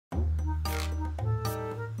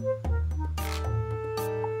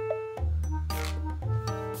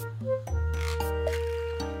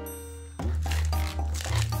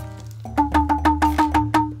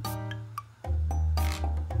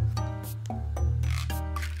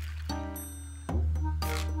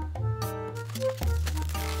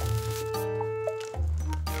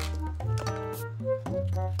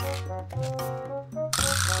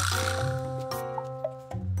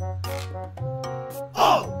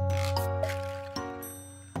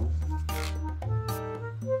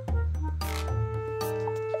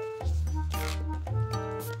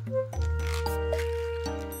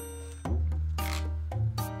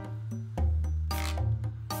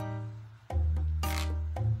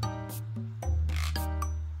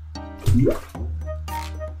今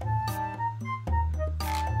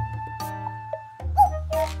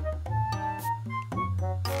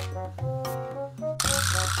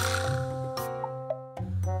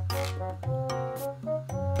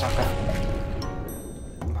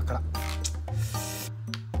からい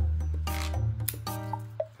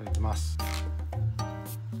ただきます。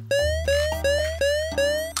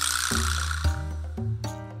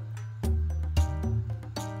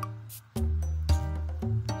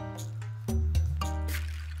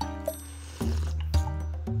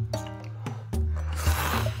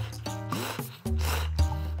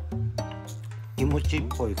キムチっ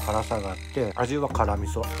ぽい辛さがあって味は辛味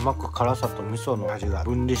噌、うまく辛さと味噌の味が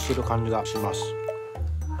分離してる感じがします。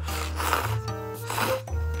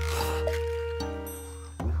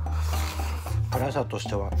辛さとし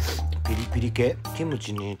てはピリピリ系、キム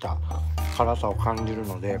チに似た辛さを感じる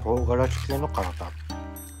ので唐辛子系の辛さ。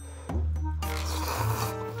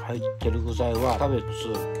入ってる具材はキャベツ、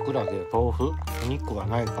キクラゲ、豆腐、お肉は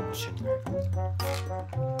ないかもしれない。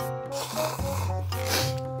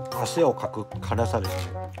汗をかく辛さです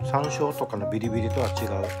ね。山椒とかのビリビリとは違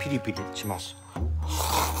うピリピリします。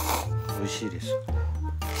美味しいです。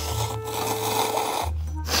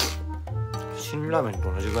辛ラーメン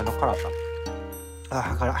と同じぐらいの辛さ。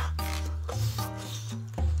辛っ。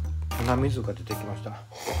鼻水が出てきました。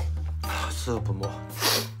スープも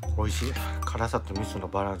美味しい。辛さと味噌の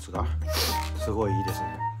バランスがすごいいいです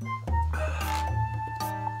ね。